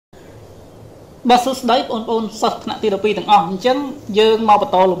បើសួស្ដីបងប្អូនសិស្សថ្នាក់ទី12ទាំងអស់អញ្ចឹងយើងមកប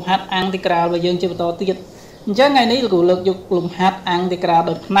ន្តលំហាត់អាំងទីក្រាលរបស់យើងជាបន្តទៀតអញ្ចឹងថ្ងៃនេះលោកគ្រូលើកយកលំហាត់អាំងទីក្រាល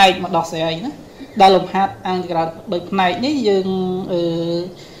ដោយផ្នែកមកដោះស្រាយណាដែលលំហាត់អាំងទីក្រាលដោយផ្នែកនេះយើង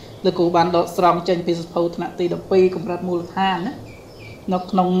លោកគ្រូបានដកស្រង់ចេញពីសៀវភៅថ្នាក់ទី12កម្រិតមូលដ្ឋានណានៅ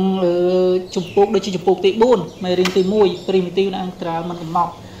ក្នុងជំពូកដូចជាជំពូកទី4មេរៀនទី1 primitive អាំងទីក្រាលមិនកំណ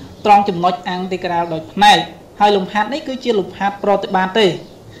ត់ត្រង់ចំណុចអាំងទីក្រាលដោយផ្នែកហើយលំហាត់នេះគឺជាលំហាត់ប្រតិបត្តិទេ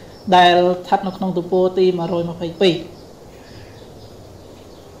ដែលស្ថិតនៅក្នុងទំព័រទី122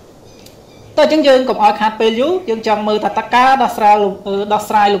តើអញ្ចឹងយើងកុំឲ្យខាតពេលយូរយើងចង់មើលថាតើការដោះស្រា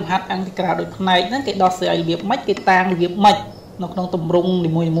យលំហាត់អាំងទីក្រាលដោយផ្នែកហ្នឹងគេដោះស្រាយរបៀបម៉េចគេតាំងរបៀបម៉េចនៅក្នុងទម្រង់នី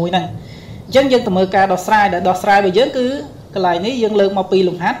មួយៗហ្នឹងអញ្ចឹងយើងទៅមើលការដោះស្រាយដែលដោះស្រាយរបស់យើងគឺកន្លែងនេះយើងលើកមកពី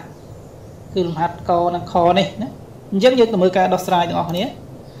លំហាត់គឺលំហាត់កនិងខនេះណាអញ្ចឹងយើងទៅមើលការដោះស្រាយទាំងអស់គ្នា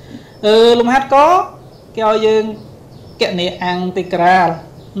លំហាត់កគេឲ្យយើងគណនាអាំងទីក្រាល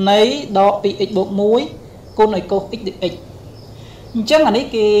នៃដក 2x បូក 1 គុណឲ្យកូស x ដក x អញ្ចឹងអានេះ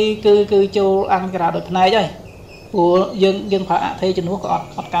គឺចូលអាំងទីក្រាលដោយផ្នែកហើយព្រោះយើងប្រើអថេជំនួសក៏អត់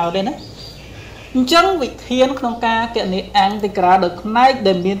កើតទេណាអញ្ចឹងវិធានក្នុងការគណនាអាំងទីក្រាលដោយផ្នែក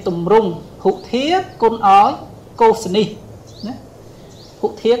ដែលមានទម្រង់ហុធាគុណឲ្យកូសនេះណាហុ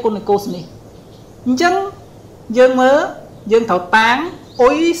ធាគុណឲ្យកូសនេះអញ្ចឹងយើងមើលយើងត្រូវតាំង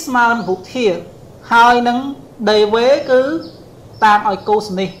អ៊ុយស្មើនឹងហុធាហើយនឹង dv គឺតាំងឲ្យកូស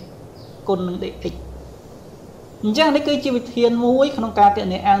នេះគុណនឹង dx អញ្ចឹងនេះគឺជាវិធានមួយក្នុងការគណ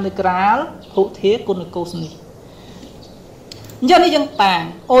នាអាំងទីក្រាលហុធាគុណនឹងកូសនេះអញ្ចឹងនេះយើងតាំង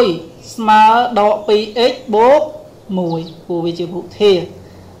អ៊ុយស្មើដក 2x បូក 1 ព្រោះវាជាហុធា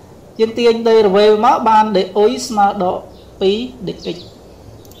យើងទាញ dv មកបានដអ៊ុយស្មើដក 2 dx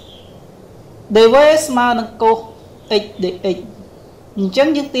dv ស្មើនឹងកូស x dx អញ្ចឹង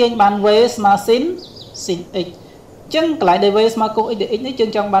យើងទាញបាន v ស្មើ sin x អញ្ចឹងកន្លែង dv ស្មើកូស x dx នេះយើ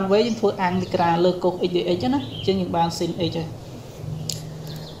ងចង់បាន v យើងធ្វើអាំងទីក្រាលលើកូស x dx ណាអញ្ចឹងយើងបាន sin x ហើយអ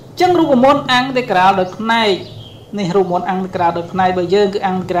ញ្ចឹងរូបមន្តអាំងទីក្រាលដោយផ្នែកនេះរូបមន្តអាំងទីក្រាលដោយផ្នែករបស់យើងគឺ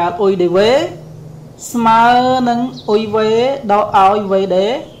អាំងទីក្រាលអ៊ុយ dv ស្មើនឹងអ៊ុយ v ដកឲ្យ v d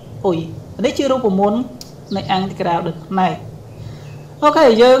អ៊ុយនេះជារូបមន្តនៃអាំងទីក្រាលដោយផ្នែកអូខេ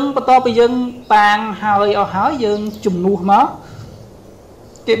យើងបន្តពីយើងតាំងហើយអស់ហើយយើងជំនួសមក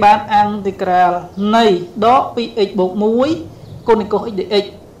គេបានអាំងទីក្រាលនៃដក 2x បូក 1 គុណនឹងកូស x dx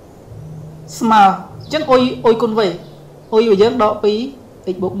ស្មើអញ្ចឹងអ៊ុយគុណ v អ៊ុយរបស់យើងដក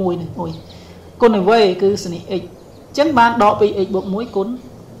 2x បូក 1 នេះអ៊ុយគុណនឹង v គឺសនី x អញ្ចឹងបានដក 2x បូក 1 គុណ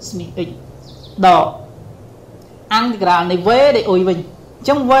សនី x ដកអាំងទីក្រាលនៃ v ដែលអ៊ុយវិញអញ្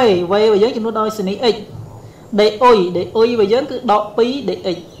ចឹង v របស់យើងចំនួនដោយសនី x ដែលអ៊ុយរបស់យើងគឺដក 2 dx អ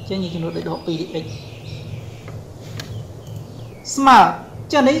ញ្ចឹងយើងចំនួនដោយដក 2 dx ស្មើ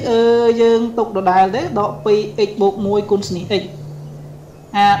ចានេះយើងទុកដដែលទេដក 2x បូក 1 គុណសនី x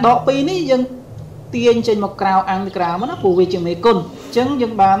អាដក 2 នេះយើងទាញចេញមកក្រៅអាំងទីក្រាលមកណាព្រោះវាជាមេគុណអញ្ចឹងយើ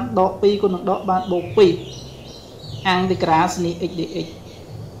ងបានដក 2 គុណនឹងដកបានបូក 2 អាំងទីក្រាលសនី x dx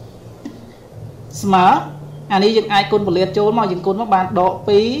ស្មើអានេះយើងអាចគុណពលាតចូលមកយើងគុណមកបានដក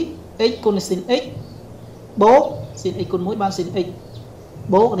 2x គុណsin x បូក sin x គុណ 1 បាន sin x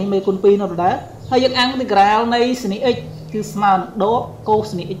បូកនេះមេគុណ 2 នៅដដែលហើយយើងអាំងទីក្រាលនៃសនី x គឺស្មើនឹងដកកូ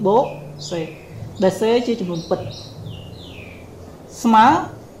សនី x បូក c ដែល c ជាចំនួនពិតស្មើ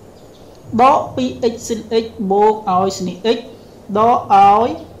ដក 2x sin x បូកឲ្យសនី x ដកឲ្យ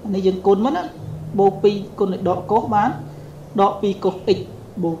នេះយើងគុណមកណាបូក 2 គុណនឹងដកកូសបានដក 2 កូស x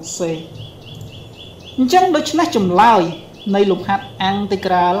បូក c អញ្ចឹងដូច្នេះចម្លើយនៃលំហាត់អាំងទី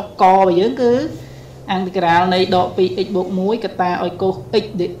ក្រាលករបស់យើងគឺអាំងទីក្រាលនៃដក 2x បូក 1 កតាឲ្យកូស x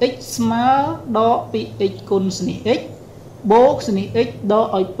dx ស្មើដក 2x គុណសនី x បូកសនី x ដក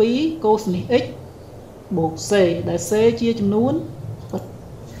ឲ្យ 2 កូសនី x បូក c ដែល c ជាចំនួនពិត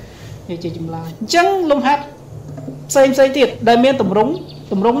វាជាចម្លើយអញ្ចឹងលំហាត់ផ្សេងទៀតដែលមានទម្រង់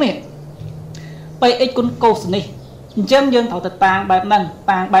នេះ 2x គុណកូសនេះអញ្ចឹងយើងត្រូវទៅតាំងបែបហ្នឹង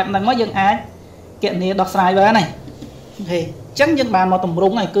មកយើងអាចគណនាដោះស្រាយបានហើយអូខេអញ្ចឹងយើងបានមកទម្រ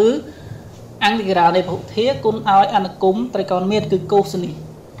ង់ហើយគឺអាំងទីក្រាលនៃពហុធាគុណឲ្យអនុគមត្រីកោណមាត្រគឺកូសនេះ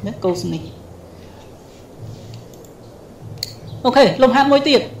ណាកូសនេះអូខេលំហាត់មួយ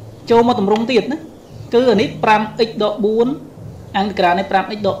ទៀតចូលមកទម្រង់ទៀតណាគឺអានេះ 5x ដក 4 អាំងទីក្រាលនៃ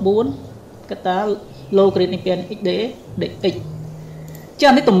 5x ដក 4 កតា logarithemic x dx ចា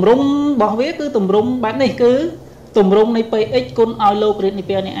នេះទម្រង់របស់វាគឺទម្រង់បែបនេះគឺទម្រង់នៃ px គុណឲ្យ logarithm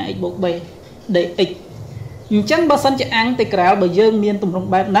នៃ ax បូក b dx អញ្ចឹងបើសិនជាអាំងទីក្រាលបើយើងមានទម្រង់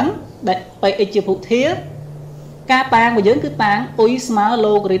បែបហ្នឹងដែល px ជាភុធាការតាំងរបស់យើងគឺតាំងអ៊ុយស្មើ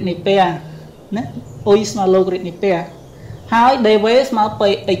logarithm នៃ pair ណាអ៊ុយស្មើ logarithm នៃ pair ហើយ dv ស្មើ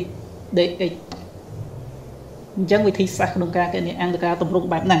px dx អញ្ចឹងវិធីសាស្ត្រក្នុងការគណនាអាំងទីក្រាលទម្រង់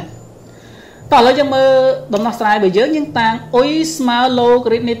បែបហ្នឹង តោះឥឡូវយើងមើលដំណោះស្រាយរបស់យើងតាំងអ៊ុយស្មើឡូហ្គា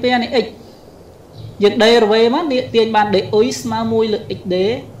រីតនៃពេលនេះ x យើងដេរវេមកនេះទាញបានដេអ៊ុយស្មើ1លើ x ដេ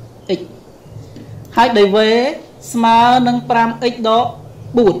x ហើយដេវេស្មើនឹង 5x ដក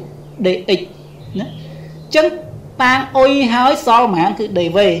4 dx ណាអញ្ចឹងតាំងអ៊ុយហើយសល់ប្រហែលគឺ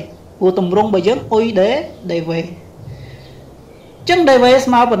dv ព្រោះតម្រង់របស់យើងអ៊ុយ dv អញ្ចឹង dv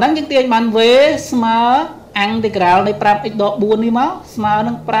ស្មើប៉ុណ្ណឹងយើងទាញបាន v ស្មើអង់ទីក្រាលនៃ 5x ដក4នេះមកស្មើ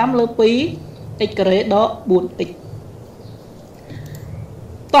នឹង5លើ 2x ការ៉េដក 4x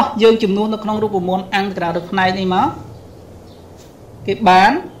តោះយើងចំនួននៅក្នុងរូបមន្តអង់ទីក្រាលដូចផ្នែកនេះមកគេបា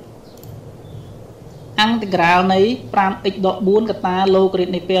នអង់ទីក្រាលនៃ 5x ដក 4 កតាឡូហ្គារីត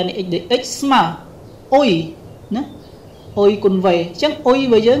នៃពេលនេះ x dx ស្មើអ៊ុយណាអ៊ុយគុណ v អញ្ចឹងអ៊ុយរ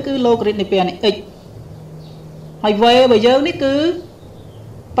បស់យើងគឺឡូហ្គារីតនៃពេលនេះ x ហើយ v របស់យើងនេះគឺ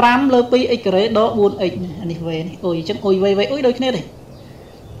5លើ 2x ការ៉េដក 4x អានេះ v នេះអ៊ុយអញ្ចឹងអ៊ុយ v អ៊ុយដូចគ្នាទេ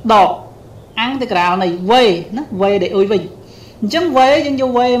ដកអង់ទីក្រាលនៃ v ណា v ដែលអ៊ុយវិញអញ្ចឹង v យើងយក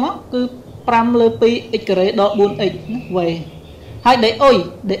v មកគឺ5លើ 2x ការ៉េដក 4x ណា v ហើយដេអ៊ុ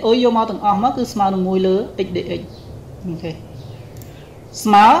យយកមកទាំងអស់មកគឺស្មើនឹង1លើ x dx អូខេ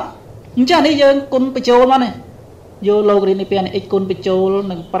ស្មើអញ្ចឹងនេះយើងគុណបញ្ចូលមកនេះយកឡូហ្គារីតនៃពេលនេះ x គុណបញ្ចូល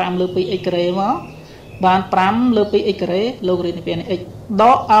នឹង5លើ 2x ការ៉េមកបាន5លើ 2x ការ៉េឡូហ្គារីតនៃពេលនេះ x ដ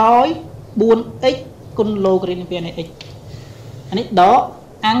កឲ្យ 4x គុណឡូហ្គារីតនៃពេលនេះ x អានេះដក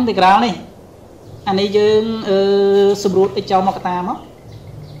អង់ទីក្រាលនេះអានេះយើងសម្រួល x ចូលមកកតាមក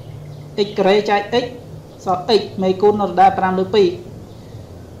x ការ៉េចែក x សល់ x មេគុណនៅដដែល5លើ 2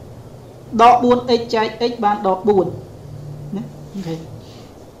ដក 4x ចែក x បានដក 4ណាអូខេ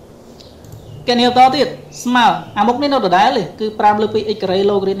គេនេះតទៀតស្មើអាមុខនេះនៅដដែលទេគឺ5លើ 2x ការ៉េ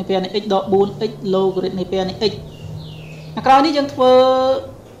ឡូហ្គារីតនៃពេលនេះ x ដក 4x ឡូហ្គារីតនៃពេលនេះ x អាក្រោយនេះយើងធ្វើ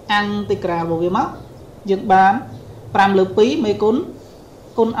អង់ទីក្រាលរបស់វាមកយើងបាន5លើ2មេគុណ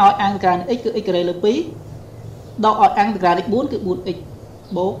គុណឲ្យអង់ទីក្រាលនេះ x គឺ x ការ៉េលើ2ដកឲ្យអង់ទីក្រាលនេះ4គឺ 4x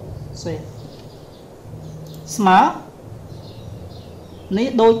បូកសេស្មើនេះ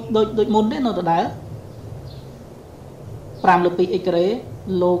ដូចមុនទេនៅដដែល5លើ 2x ការ៉េ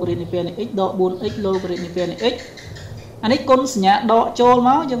ឡូហ្គារីតនៃពេលនេះ x ដក 4x ឡូហ្គារីតនៃពេលនេះ x អានេះគុណសញ្ញាដកចូលម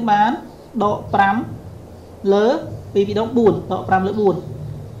កយើងបានដក5លើ2ដក4ដក5លើ4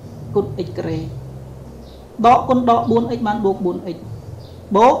គុណ x ការ៉េដកគុណដក 4x បានបូក 4x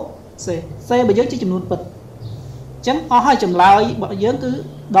បូកសេរបស់យើងជាចំនួនពិតអញ្ចឹងអស់ហើយចម្លើយរបស់យើងគឺ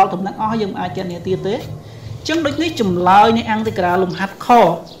ដល់តំណែងអស់យើងមិនអាចគណនាទៀតទេអញ្ចឹងដូចនេះចម្លើយនៃអង់ទីក្រាលលំហាត់ខ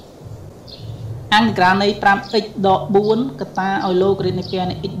អង់ទីក្រាលនៃ 5x ដក 4 កតាឲ្យឡូហ្គារីតនៃពេល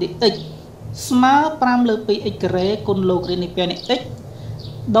នេះ x dx ស្មើ5លើ 2x ការ៉េគុណឡូហ្គារីតនៃពេលនេះ x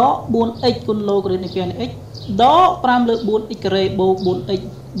ដក 4x គុណឡូហ្គារីតនៃពេលនេះ x ដក5លើ 4x ការ៉េបូក 4x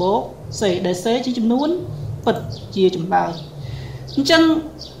បូកសេដែលសេជាចំនួនពិតជាចម្លើយអញ្ចឹង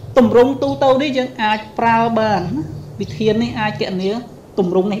តម្រង់ទូទៅនេះយើងអាចប្រើបានវិធាននេះអាចគណនាត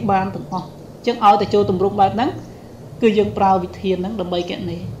ម្រង់នេះបានទាំងអស់អញ្ចឹងឲ្យតែចូលតម្រង់បែបហ្នឹងគឺយើងប្រើវិធានហ្នឹងដើម្បីគណ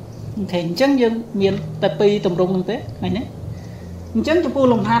នាអូខេអញ្ចឹងយើងមានតែ2តម្រង់ហ្នឹងទេឃើញទេអញ្ចឹងចំពោះ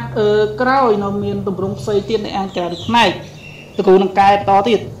លំហាត់ក្រោយនៅមានតម្រង់ផ្សេងទៀតនៃអង្គការផ្នែកតគ្រូនឹងកែបន្ត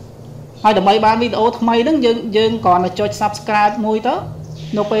ទៀតហើយដើម្បីបានវីដេអូថ្មីហ្នឹងយើងគ្រាន់តែចុច Subscribe មួយទៅ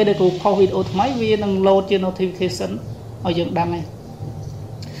នៅពេលដែលគ្រូផុសវីដេអូថ្មីវានឹង load ជា notification ឲ្យយើងដឹងហើយ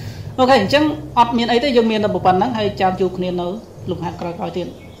អូខេអញ្ចឹងអត់មានអីទេយើងមានតែប៉ុណ្្នឹងហើយចាំជួបគ្នានៅលំហាត់ក្រោយៗទៀត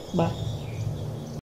បាទ